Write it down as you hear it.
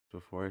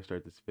Before I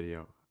start this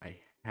video, I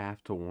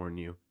have to warn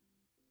you.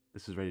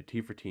 This is rated T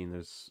for teen.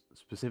 There's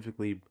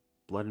specifically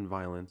blood and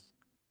violence.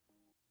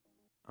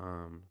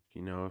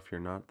 If you're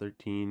not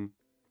 13,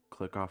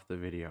 click off the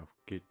video.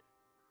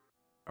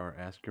 Or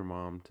ask your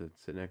mom to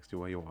sit next to you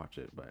while you watch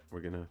it. But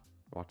we're gonna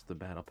watch the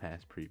Battle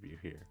Pass preview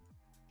here.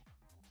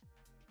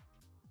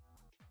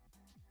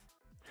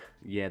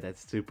 Yeah,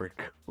 that's super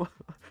cool.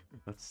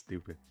 That's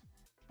stupid.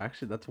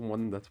 Actually, that's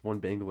one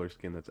Bangalore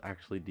skin that's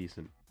actually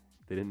decent.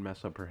 They didn't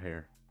mess up her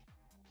hair.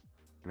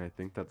 And I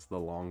think that's the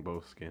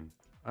longbow skin.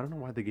 I don't know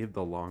why they gave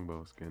the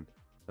longbow skin.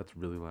 That's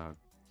really loud.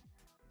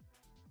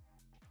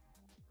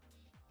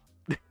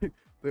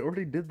 They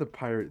already did the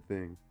pirate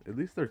thing. At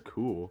least they're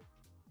cool.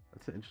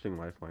 That's an interesting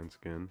lifeline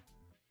skin.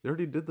 They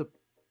already did the...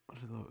 What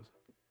are those?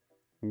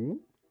 Ooh?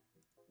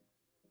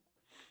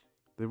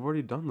 They've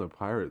already done the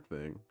pirate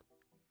thing.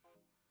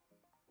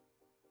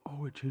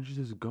 Oh, it changes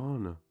his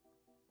gun.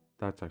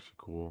 That's actually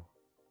cool.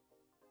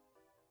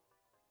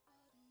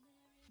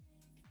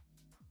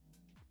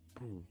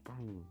 Boom,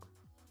 boom.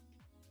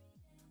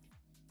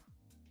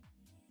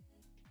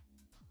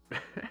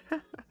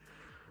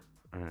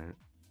 Alright.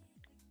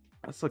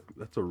 That's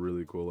a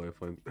really cool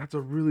lifeline. That's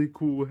a really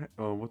cool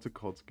what's it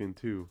called skin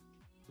too?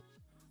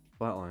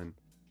 Flatline.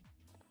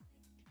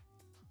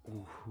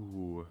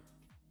 Ooh.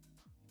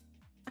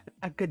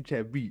 I got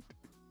you beat.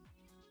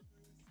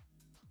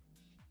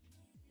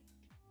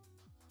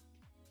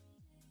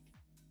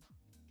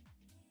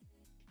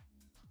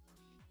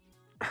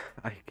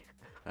 I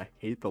I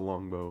hate the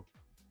longbow.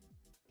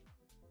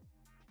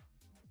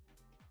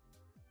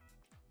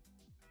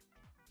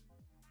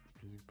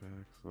 Music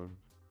back, so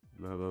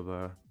blah blah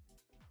blah.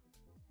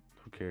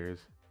 Who cares?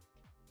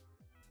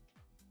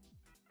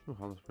 Oh,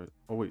 hollow sprite.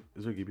 Oh wait,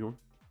 is there a Gibby one?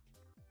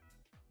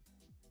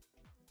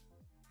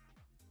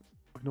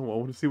 No, I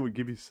want to see what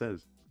Gibby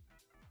says.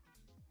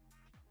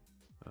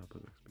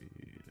 Put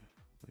speed.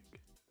 Like,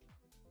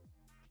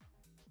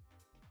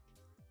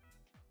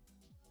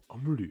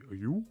 I'm ready. Are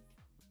you?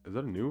 Is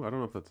that a new? I don't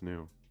know if that's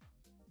new.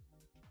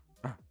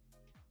 Ah,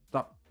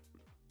 stop.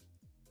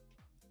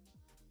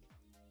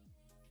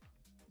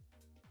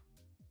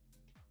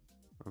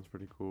 That's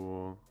pretty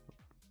cool.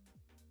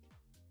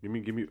 Give me,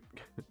 give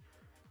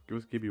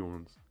us Gibby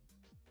ones.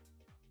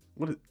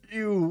 What is,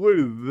 ew, what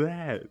is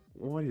that?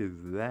 What is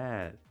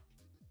that?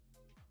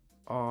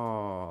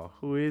 Oh,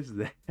 who is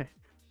that?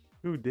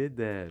 Who did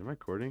that? Am I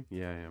recording?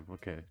 Yeah, I am.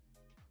 Okay.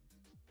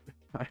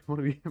 I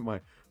want to get my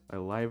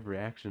live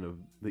reaction of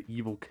the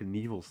Evil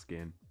Knievel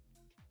skin.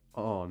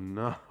 Oh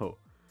no.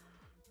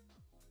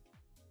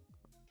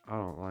 I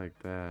don't like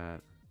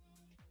that.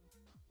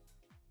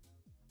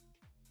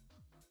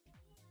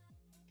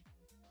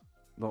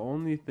 The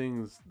only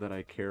things that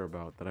I care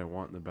about that I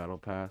want in the Battle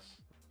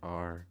Pass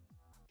are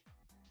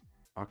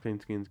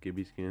Octane skins,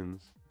 Gibby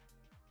skins,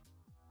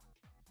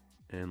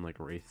 and like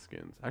Wraith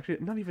skins. Actually,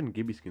 not even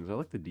Gibby skins. I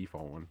like the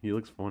default one. He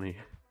looks funny.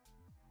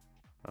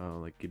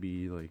 Like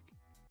Gibby, like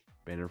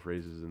banner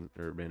phrases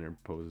or banner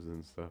poses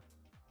and stuff.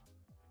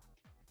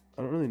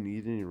 I don't really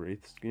need any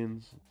Wraith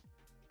skins.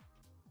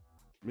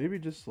 Maybe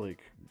just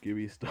like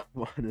Gibby stuff,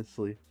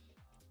 honestly.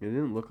 It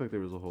didn't look like there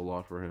was a whole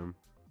lot for him.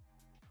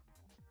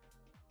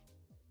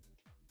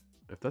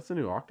 If that's a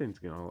new Octane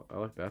skin, I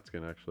like that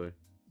skin actually.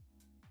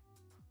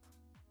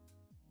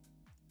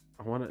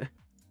 I want to...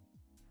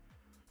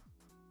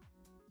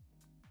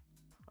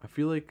 I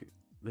feel like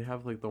they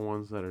have like the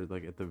ones that are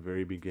like at the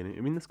very beginning.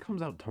 I mean, this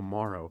comes out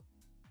tomorrow.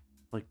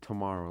 Like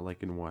tomorrow,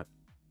 like in what?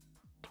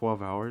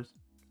 12 hours?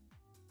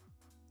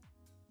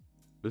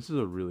 This is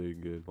a really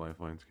good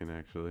lifeline skin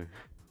actually.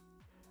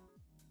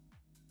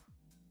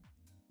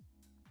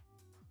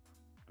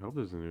 I hope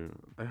there's a new...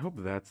 I hope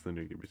that's the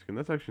new Gibby skin.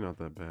 That's actually not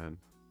that bad.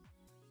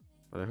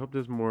 But I hope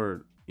there's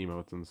more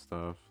emotes and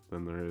stuff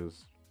than there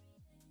is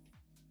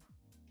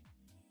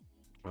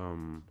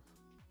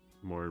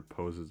more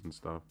poses and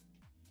stuff.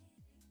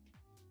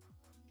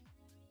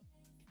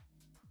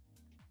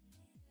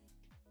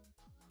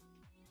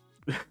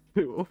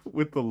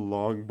 With the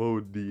longbow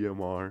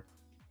DMR.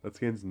 That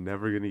skin's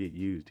never gonna get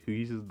used. Who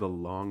uses the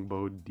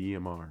longbow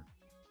DMR?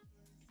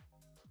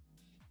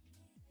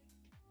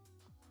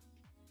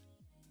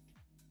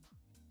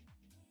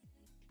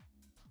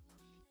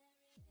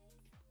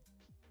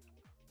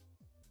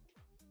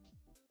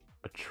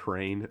 A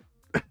train?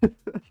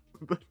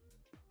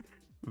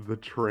 the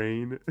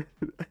train?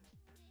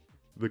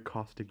 The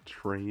caustic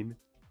train?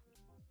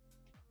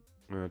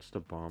 Just a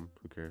bomb.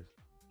 Who cares?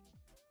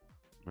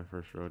 My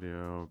first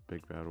rodeo,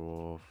 Big Bad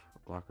Wolf,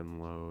 Lock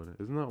and Load.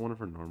 Isn't that one of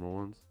her normal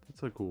ones?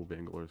 That's a cool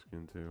Bangalore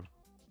skin too.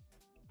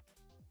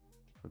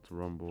 That's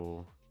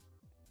Rumble.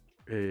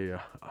 Hey,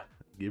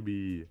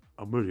 Gibby,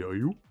 I'm ready. Are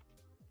you?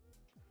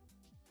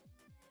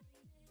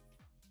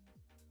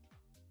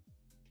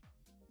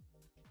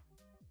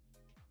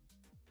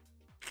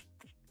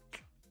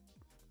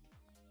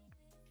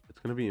 It's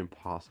gonna be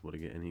impossible to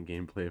get any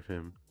gameplay of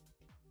him.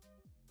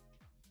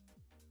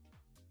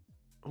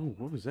 Oh,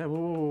 what was that? Whoa,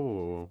 whoa, whoa,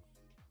 whoa.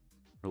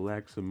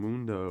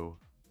 Relaxamundo.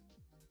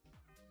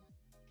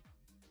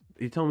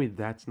 You tell me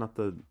that's not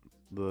the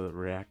the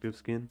reactive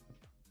skin?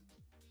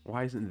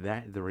 Why isn't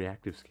that the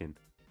reactive skin?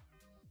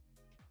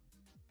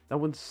 That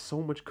one's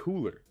so much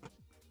cooler.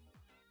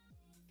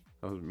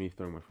 That was me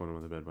throwing my phone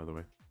over the bed, by the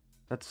way.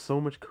 That's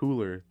so much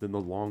cooler than the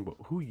longbow.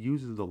 Who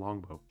uses the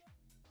longbow?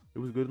 It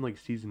was good in like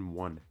season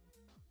 1.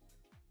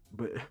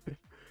 But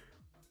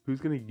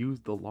who's gonna use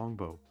the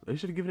longbow? They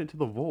should have given it to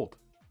the Volt.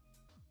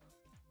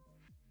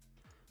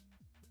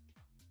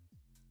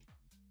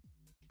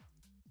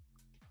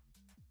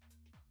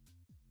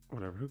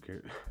 Whatever, who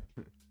cares?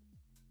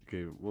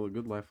 Okay, well, a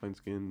good lifeline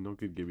skin, no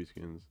good Gibby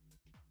skins.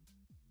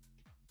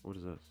 What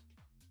is this?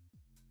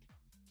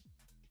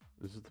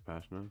 This is the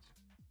patch notes?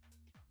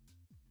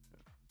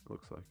 Yeah,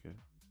 looks like it.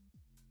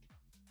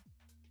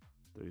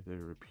 30-day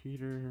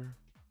repeater.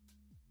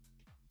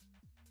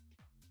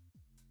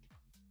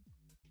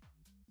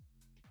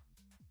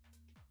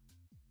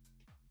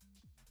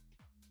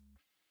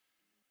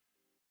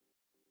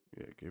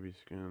 Yeah, Gibby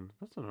skin.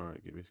 That's an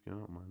alright Gibby skin, I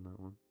don't mind that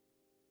one.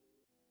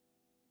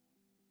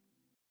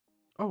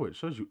 Oh, it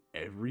shows you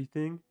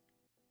everything?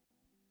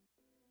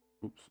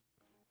 Oops.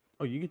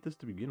 Oh, you get this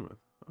to begin with.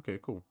 Okay,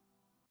 cool.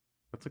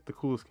 That's like the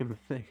coolest skin in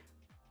the thing.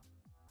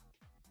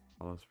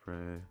 Hollow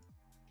spray.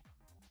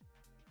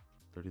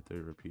 30-day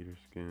repeater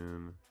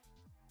skin.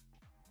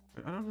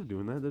 I don't know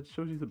doing that. That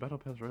shows you the battle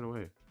pass right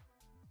away.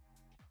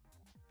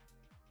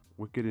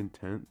 Wicked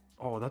Intent.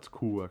 Oh, that's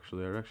cool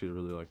actually. I actually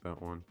really like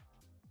that one.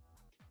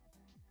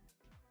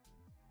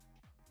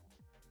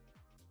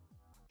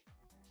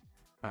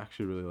 I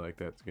actually really like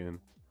that skin.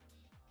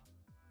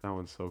 That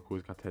one's so cool.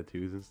 It's got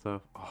tattoos and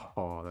stuff.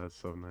 Oh, that's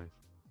so nice.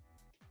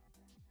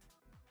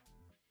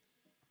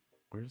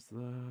 Where's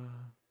the...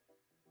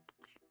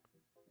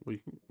 Well,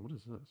 what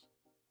is this?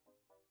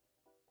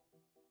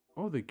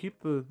 Oh, they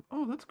keep the...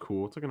 Oh, that's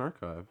cool. It's like an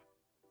archive.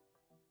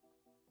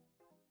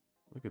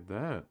 Look at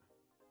that.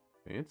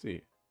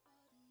 Fancy.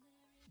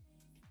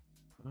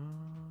 So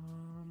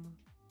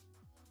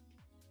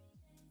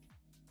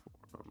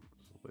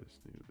latest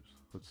news.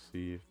 Let's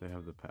see if they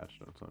have the patch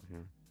notes on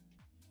here.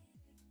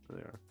 There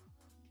they are.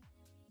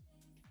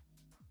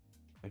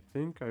 I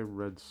think I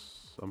read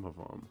some of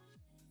them.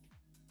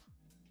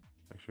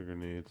 Extra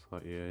grenades.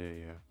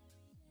 Yeah.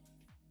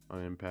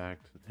 On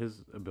impact.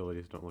 His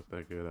abilities don't look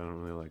that good. I don't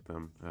really like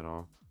them at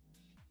all.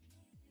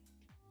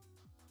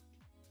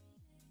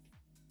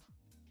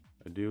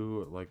 I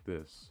do like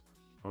this.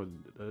 Oh,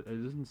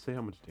 it doesn't say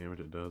how much damage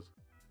it does.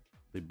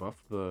 They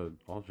buffed the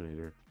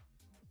alternator.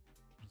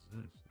 What's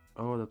this?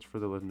 Oh, that's for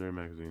the legendary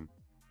magazine.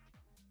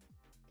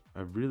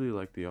 I really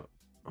like the...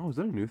 Oh, is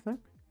that a new thing?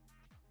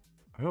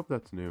 I hope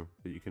that's new,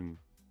 that you can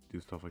do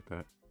stuff like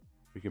that.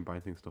 You can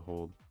bind things to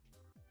hold.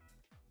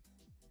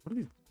 What are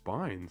these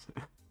binds?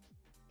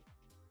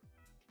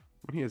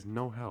 When he has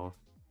no health.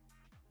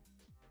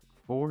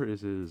 4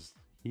 is his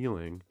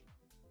healing.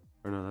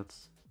 Or no,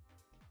 that's...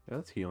 Yeah,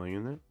 that's healing,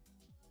 isn't it?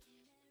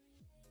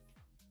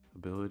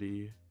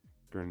 Ability.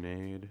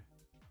 Grenade.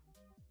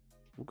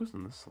 What goes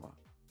in this slot?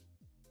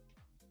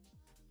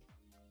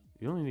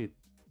 You only need...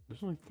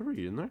 There's only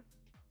 3, isn't there?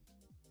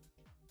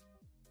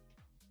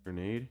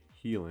 Grenade.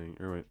 Healing.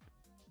 Or wait.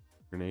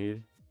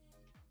 Grenade.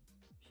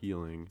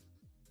 Healing.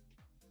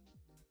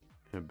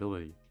 And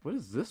ability. What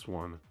is this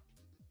one?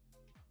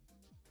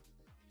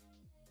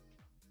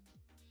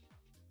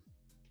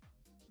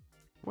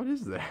 What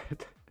is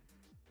that?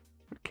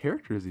 What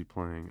character is he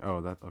playing?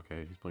 Oh, that...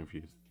 Okay, he's playing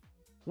Fuse.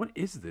 What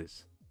is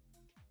this?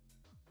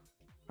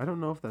 I don't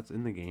know if that's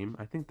in the game.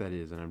 I think that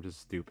is, and I'm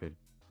just stupid.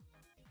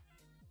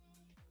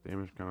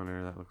 Damage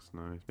counter, that looks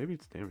nice. Maybe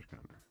it's damage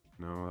counter.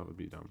 No, that would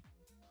be dumb.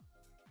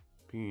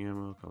 Pinging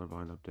ammo,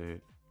 colorblind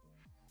update.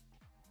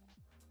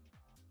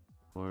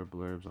 Color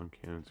blurbs on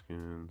cannon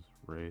skins.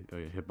 Rate. Oh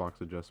yeah, hitbox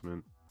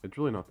adjustment. It's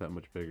really not that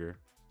much bigger.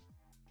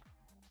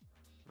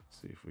 Let's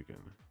see if we can...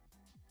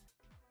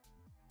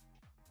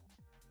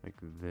 Like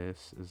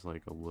this is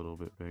like a little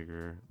bit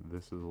bigger.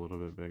 This is a little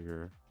bit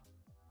bigger.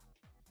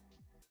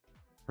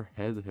 Her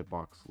head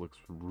hitbox looks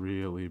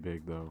really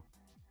big though.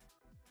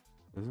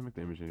 Doesn't make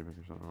the image any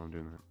bigger, so I don't know I'm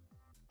doing that.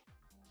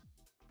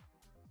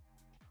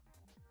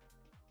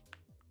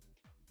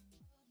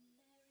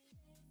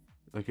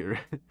 Like her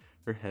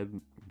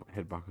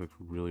headbox looks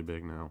really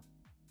big now.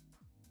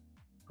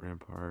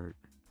 Rampart.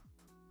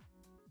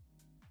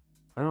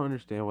 I don't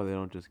understand why they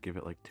don't just give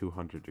it like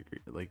 200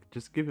 degrees. Like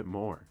just give it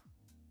more.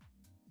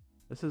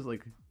 This is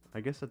like, I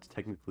guess that's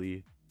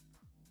technically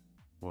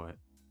what?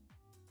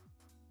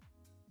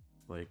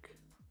 Like,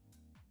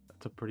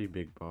 that's a pretty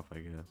big buff, I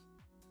guess.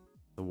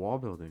 The wall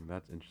building,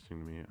 that's interesting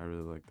to me. I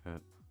really like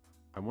that.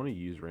 I want to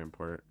use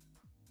Rampart.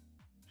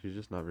 She's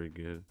just not very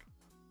good.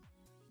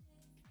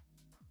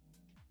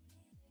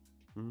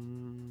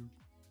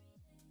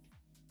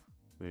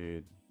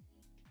 They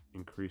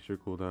increase your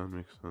cooldown,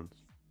 makes sense.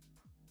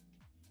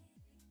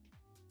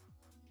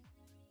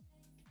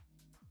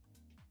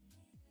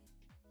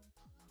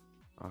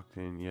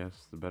 Octane,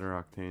 yes, the better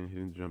Octane.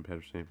 Hidden jump head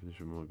or same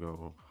position will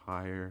go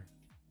higher.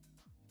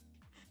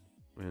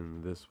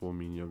 And this will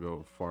mean you'll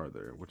go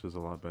farther, which is a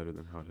lot better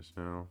than how it is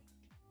now.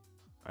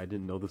 I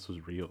didn't know this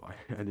was real.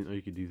 I didn't know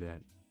you could do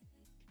that.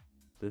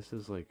 This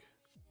is like,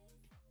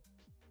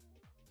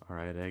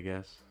 alright, I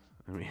guess.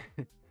 I mean,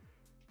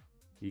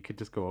 you could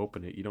just go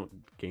open it. You don't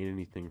gain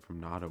anything from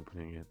not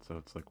opening it, so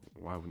it's like,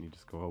 why wouldn't you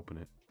just go open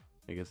it?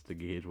 I guess to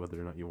gauge whether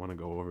or not you want to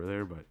go over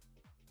there, but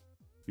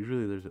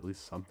usually there's at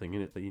least something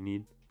in it that you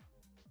need.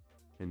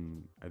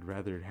 And I'd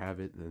rather have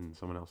it than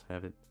someone else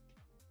have it.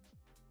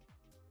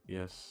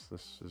 Yes,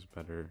 this is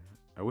better.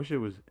 I wish it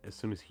was as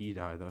soon as he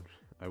died, though.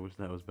 I wish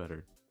that was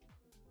better.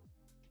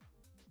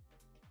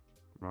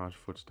 Raj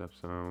footstep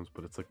sounds,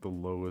 but it's like the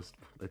lowest.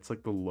 It's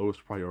like the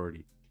lowest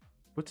priority.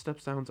 Footstep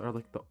sounds are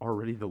like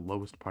already the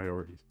lowest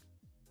priorities.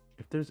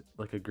 If there's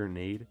like a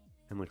grenade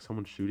and like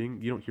someone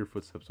shooting, you don't hear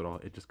footsteps at all.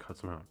 It just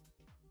cuts them out,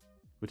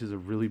 which is a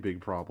really big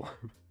problem.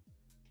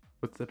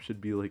 Footsteps should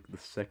be like the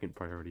second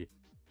priority. It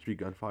should be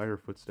gunfire,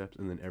 footsteps,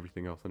 and then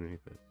everything else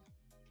underneath it.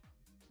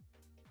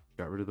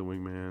 Got rid of the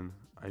wingman.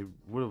 I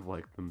would have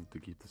liked them to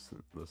keep the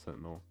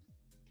sentinel.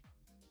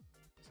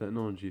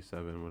 Sentinel and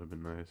G7 would have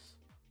been nice.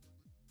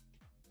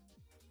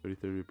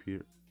 30-30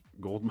 repeater.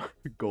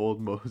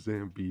 Gold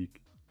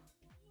Mozambique.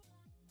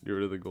 Get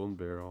rid of the golden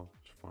barrel.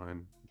 It's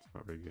fine. It's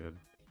not very good.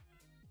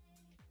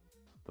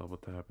 Double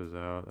tap is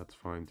out. That's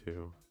fine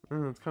too.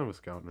 It's kind of a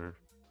scout nerf.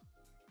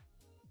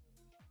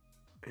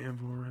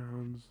 Anvil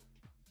rounds.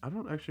 I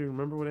don't actually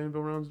remember what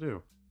anvil rounds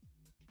do.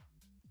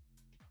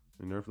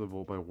 They nerf the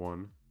bolt by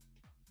 1.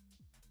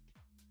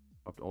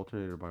 Upped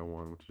alternator by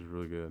 1, which is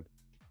really good.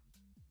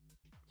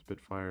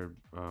 Spitfire,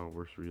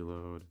 worse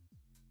reload.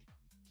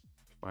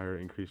 Fire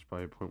increased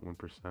by 0.1%.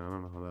 I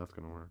don't know how that's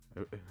gonna work.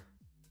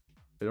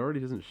 It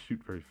already doesn't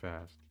shoot very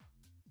fast.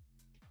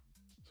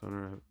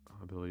 Sonar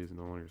abilities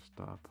no longer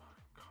stop.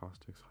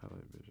 Caustics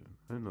highlight vision.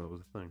 I didn't know that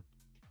was a thing.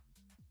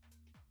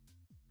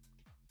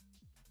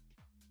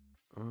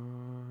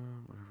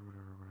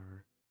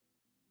 Whatever.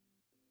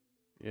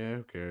 Yeah,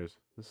 who cares?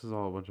 This is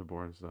all a bunch of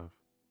boring stuff.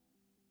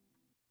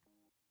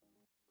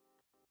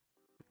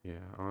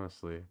 Yeah,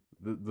 honestly.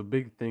 The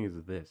big thing is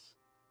this.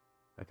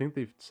 I think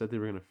they said they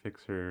were gonna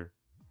fix her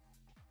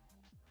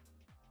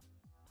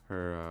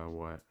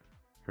what?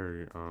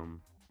 Her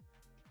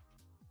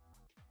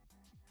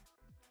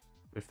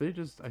if they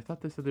just I thought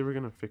they said they were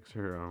gonna fix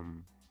her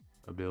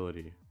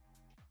ability.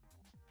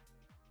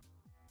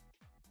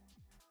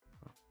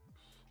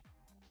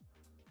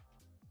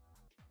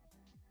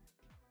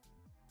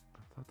 I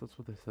thought that's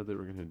what they said they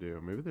were gonna do.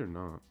 Maybe they're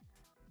not.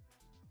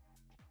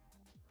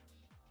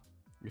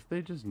 If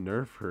they just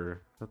nerf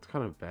her, that's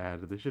kind of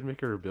bad. They should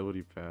make her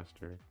ability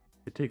faster.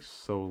 It takes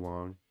so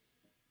long.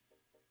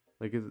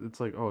 Like, it's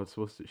like, oh, it's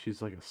supposed to,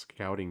 she's like a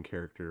scouting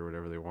character or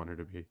whatever they want her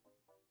to be.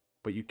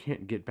 But you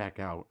can't get back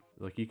out.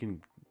 Like, you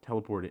can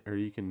teleport it, or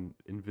you can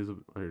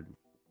invisible, or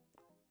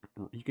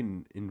you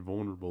can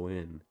invulnerable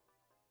in,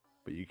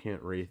 but you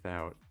can't wraith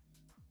out.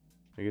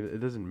 Like, it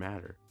doesn't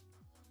matter.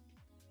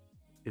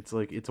 It's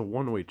like, it's a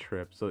one-way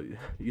trip, so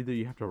either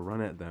you have to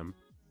run at them,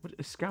 but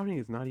scouting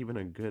is not even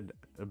a good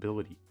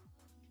ability.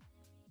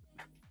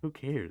 Who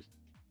cares?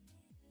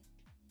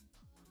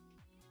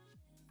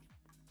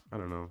 I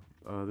don't know.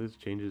 These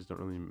changes don't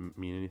really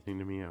mean anything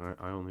to me.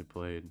 I only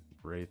played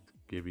Wraith,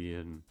 Gibby,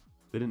 and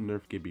they didn't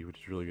nerf Gibby,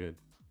 which is really good.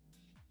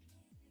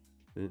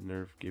 They didn't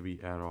nerf Gibby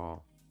at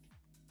all,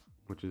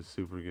 which is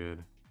super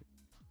good.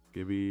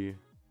 Gibby,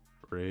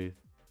 Wraith,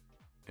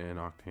 and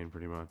Octane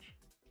pretty much.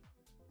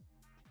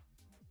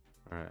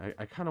 Alright,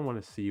 I kind of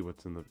want to see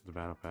what's in the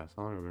battle pass.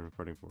 How long have we been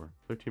recording for?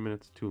 13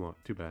 minutes? Too long.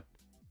 Too bad.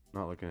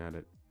 Not looking at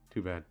it.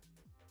 Too bad.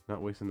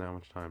 Not wasting that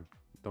much time.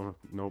 Don't have,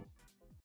 nope.